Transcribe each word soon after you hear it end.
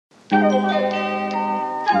We've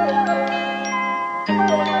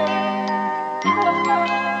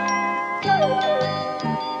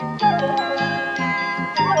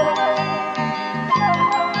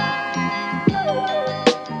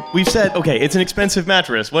said, okay, it's an expensive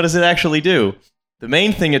mattress. What does it actually do? The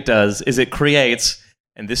main thing it does is it creates,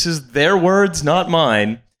 and this is their words, not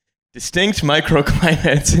mine, distinct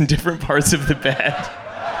microclimates in different parts of the bed.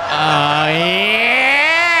 Oh,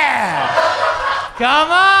 yeah!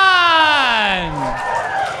 Come on!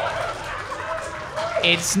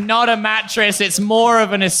 It's not a mattress, it's more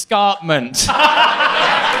of an escarpment.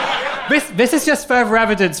 This is just further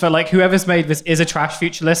evidence for like whoever's made this is a Trash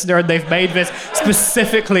Future listener, and they've made this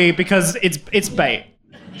specifically because it's bait.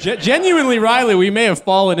 Genuinely, Riley, we may have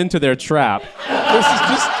fallen into their trap. This is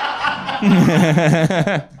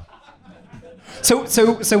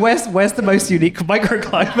just. So where's the most unique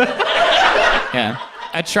microclimate? Yeah.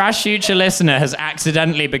 A Trash Future listener has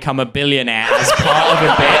accidentally become a billionaire as part of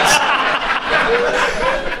a bit.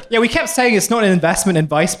 Yeah, we kept saying it's not an investment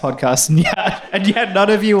advice podcast, and yet none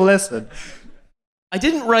of you will listen. I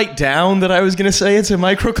didn't write down that I was going to say it's a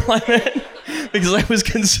microclimate because I was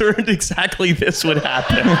concerned exactly this would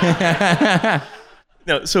happen.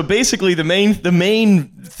 No, so basically the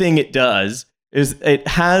main thing it does is it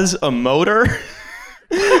has a motor.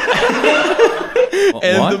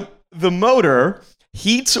 And the motor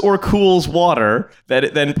heats or cools water that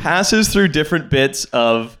it then passes through different bits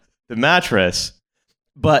of the mattress.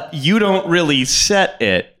 But you don't really set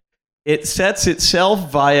it. It sets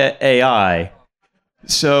itself via AI.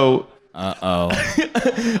 So I'm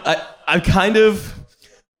kind of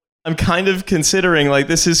considering like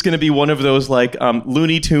this is going to be one of those like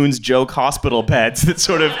Looney Tunes joke hospital beds that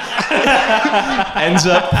sort of ends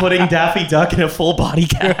up putting Daffy Duck in a full body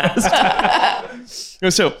cast.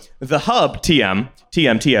 So the hub TM,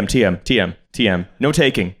 no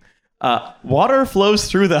taking. Water flows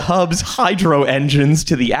through the hub's hydro engines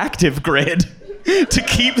to the active grid to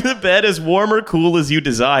keep the bed as warm or cool as you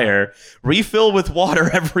desire. Refill with water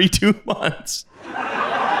every 2 months.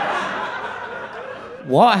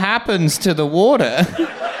 What happens to the water?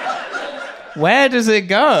 Where does it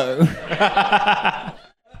go?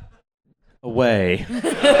 Away.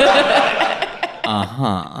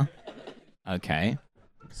 Uh-huh. Okay.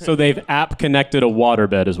 So they've app connected a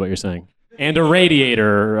waterbed, is what you're saying. And a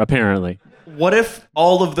radiator, apparently. What if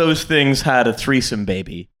all of those things had a threesome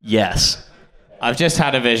baby? Yes. I've just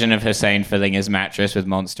had a vision of Hussein filling his mattress with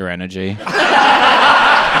Monster Energy.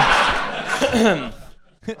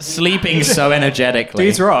 Sleeping so energetically.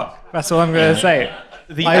 Dudes rock. That's all I'm going to say.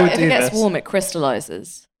 I would if do it gets this. warm, it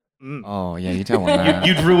crystallizes. Oh, yeah, you don't want that.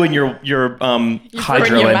 You'd ruin your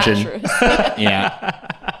hydro engine. Yeah.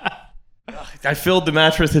 I filled the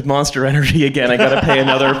mattress with Monster Energy again. I got to pay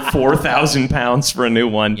another £4,000 for a new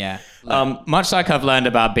one. Yeah. Much like I've learned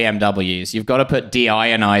about BMWs, you've got to put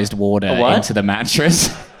deionized water into the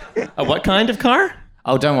mattress. A what kind of car?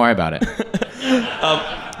 Oh, don't worry about it.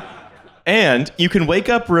 And you can wake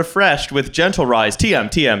up refreshed with Gentle Rise.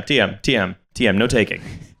 TM, no taking.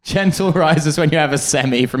 Gentle rises when you have a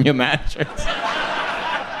semi from your mattress.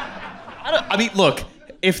 I mean, look,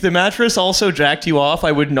 if the mattress also jacked you off,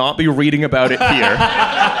 I would not be reading about it here.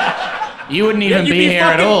 You wouldn't even You'd be here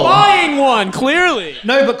at fucking all. buying one, clearly.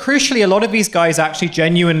 No, but crucially, a lot of these guys actually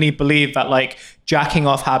genuinely believe that like jacking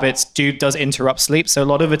off habits does interrupt sleep. So a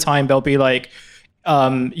lot of the time they'll be like,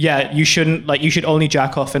 you should only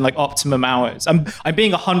jack off in like optimum hours. I'm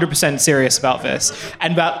being 100% serious about this,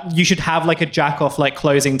 and that you should have like a jack off like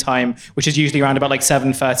closing time, which is usually around about like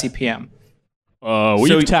 7:30 p.m.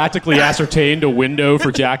 We've tactically ascertained a window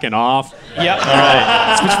for jacking off. Yep. All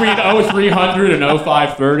right. It's between 0300 and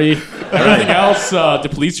 0530. Everything else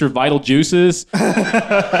depletes your vital juices. So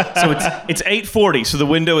it's 8:40, so the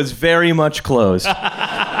window is very much closed.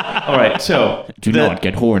 All right, so Do not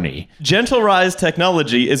get horny. Gentle Rise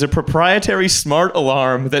technology is a proprietary smart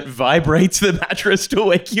alarm that vibrates the mattress to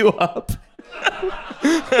wake you up.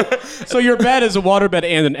 So your bed is a waterbed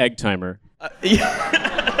and an egg timer.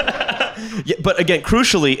 Yeah, but again,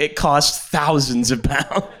 crucially, it costs thousands of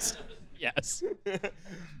pounds. Yes.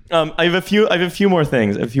 I have a few more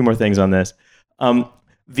things. On this.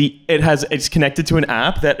 It's connected to an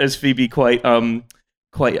app that, as Phoebe quite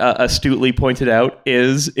astutely pointed out,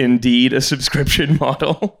 is indeed a subscription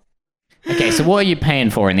model. Okay, so what are you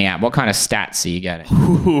paying for in the app? What kind of stats are you getting?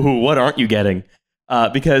 Ooh, what aren't you getting?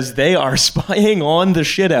 Because they are spying on the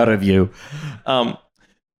shit out of you.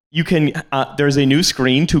 You can. There's a new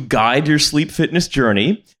screen to guide your sleep fitness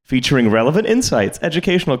journey, featuring relevant insights,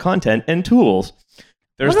 educational content, and tools.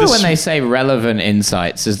 There's when they say relevant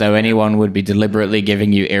insights, as though anyone would be deliberately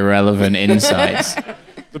giving you irrelevant insights.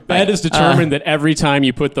 The bed is determined that every time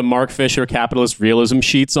you put the Mark Fisher capitalist realism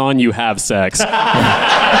sheets on, you have sex.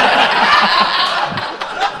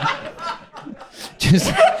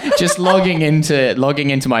 Just logging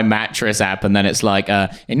into my mattress app, and then it's like,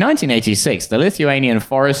 in 1986, the Lithuanian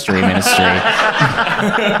Forestry Ministry.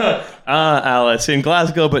 Alice, in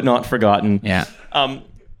Glasgow, but not forgotten. Yeah.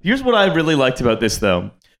 Here's what I really liked about this,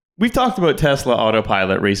 though. We've talked about Tesla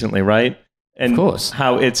Autopilot recently, right? And Of course.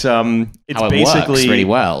 how it's How it basically works really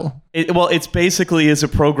well. It's basically is a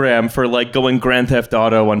program for like going Grand Theft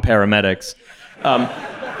Auto on paramedics,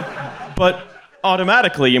 but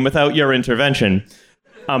automatically and without your intervention.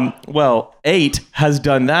 Well, 8 has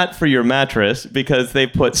done that for your mattress because they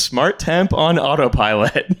put Smart Temp on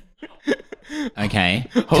autopilot. Okay.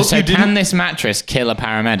 Hope So you didn't- can this mattress kill a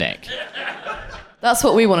paramedic? That's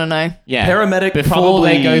what we want to know. Yeah. Paramedic before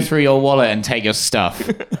probably- they go through your wallet and take your stuff.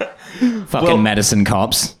 Fucking medicine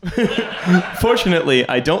cops. Fortunately,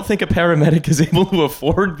 I don't think a paramedic is able to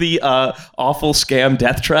afford the awful scam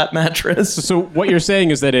Death Trap mattress. So what you're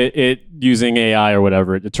saying is that it using AI or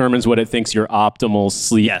whatever, it determines what it thinks your optimal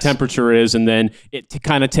sleep Yes. temperature is, and then it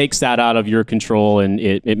kind of takes that out of your control, and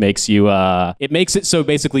it makes you it makes it so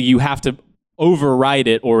basically you have to override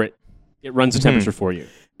it, or it runs the temperature for you.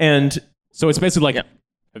 And So it's basically like,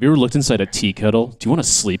 have you ever looked inside a tea kettle? Do you want to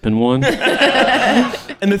sleep in one?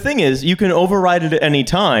 the thing is, you can override it at any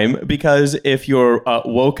time because if you're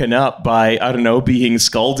woken up by, I don't know, being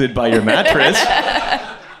scalded by your mattress,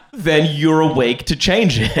 then you're awake to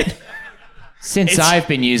change it. Since I've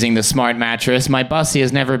been using the smart mattress, my bussy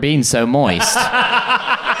has never been so moist.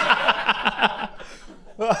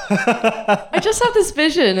 I just have this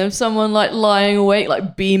vision of someone like lying awake,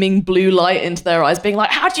 like beaming blue light into their eyes, being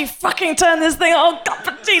like, how do you fucking turn this thing on? Oh, God,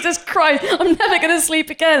 for Jesus Christ, I'm never going to sleep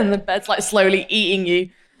again. And the bed's like slowly eating you.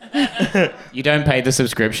 You don't pay the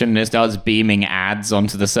subscription and it starts beaming ads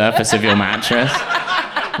onto the surface of your mattress.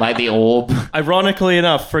 Like the orb. Ironically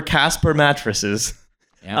enough, for Casper mattresses.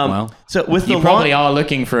 Yeah, well. So with You the probably are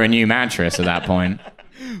looking for a new mattress at that point.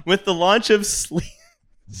 with the launch of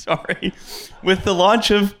with the launch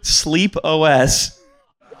of Sleep OS,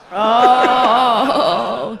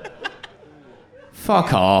 Oh.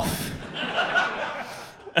 Fuck off.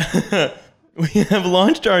 we have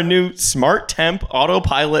launched our new Smart Temp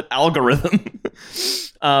autopilot algorithm.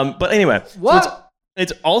 But anyway, What? so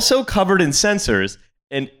it's also covered in sensors.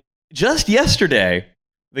 And just yesterday,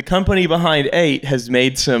 the company behind 8 has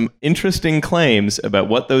made some interesting claims about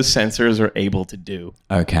what those sensors are able to do.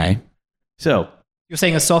 Okay. So, You're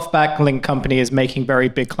saying a SoftBank Link company is making very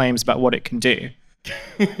big claims about what it can do.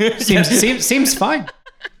 Seems fine.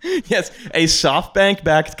 yes, a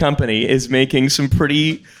SoftBank-backed company is making some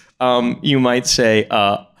pretty, you might say,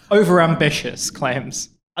 Overambitious claims.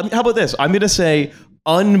 how about this? I'm going to say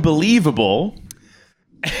unbelievable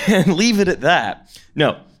and leave it at that.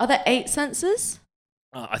 No, Are there 8 sensors?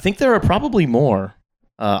 I think there are probably more.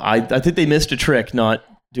 I think they missed a trick not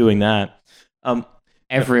doing that.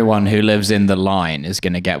 Everyone who lives in the line is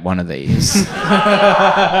going to get one of these.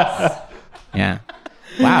 Yeah.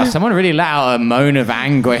 Wow, someone really let out a moan of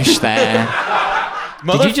anguish there.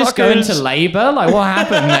 Did you just go into labor? Like, what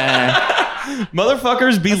happened there?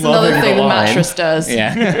 Motherfuckers be Another loving thing the the line. mattress does.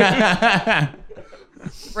 Yeah.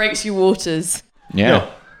 Breaks you waters. Yeah.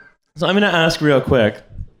 No. So I'm going to ask real quick.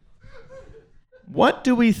 What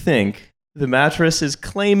do we think the mattress is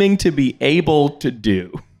claiming to be able to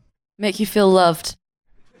do? Make you feel loved.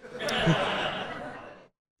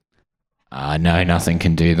 No, nothing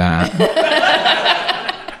can do that.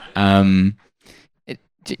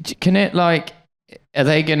 Can it like? Are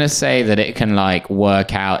they gonna say that it can like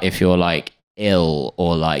work out if you're like ill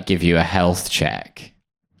or like give you a health check?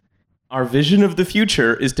 Our vision of the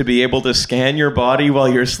future is to be able to scan your body while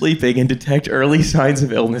you're sleeping and detect early signs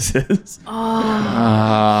of illnesses. I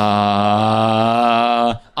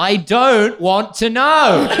don't want to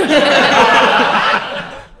know.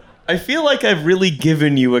 I feel like I've really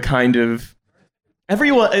given you a kind of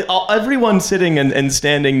everyone sitting and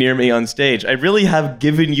standing near me on stage. I really have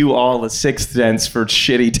given you all a sixth sense for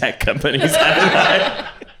shitty tech companies. haven't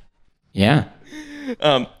Yeah.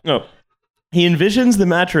 I? No. He envisions the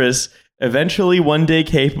mattress eventually one day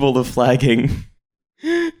capable of flagging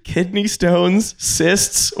kidney stones,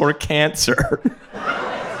 cysts, or cancer.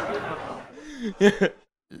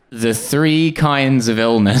 The 3 kinds of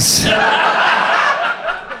illness.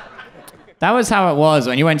 That was how it was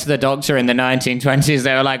when you went to the doctor in the 1920s.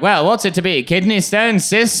 They were like, well, what's it to be? Kidney stones,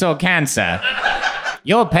 cysts, or cancer?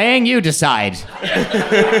 You're paying, you decide.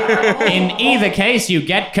 In either case, you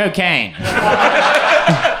get cocaine.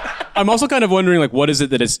 I'm also kind of wondering, like, what is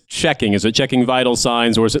it that it's checking? Is it checking vital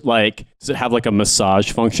signs, or is it like, does it have like a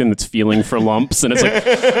massage function that's feeling for lumps? And it's like,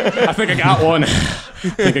 I think I got one.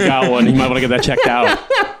 You might want to get that checked out.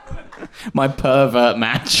 My pervert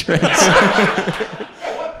mattress.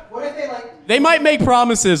 They might make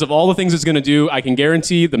promises of all the things it's going to do. I can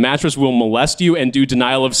guarantee the mattress will molest you and do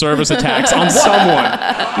denial of service attacks on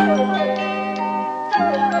someone.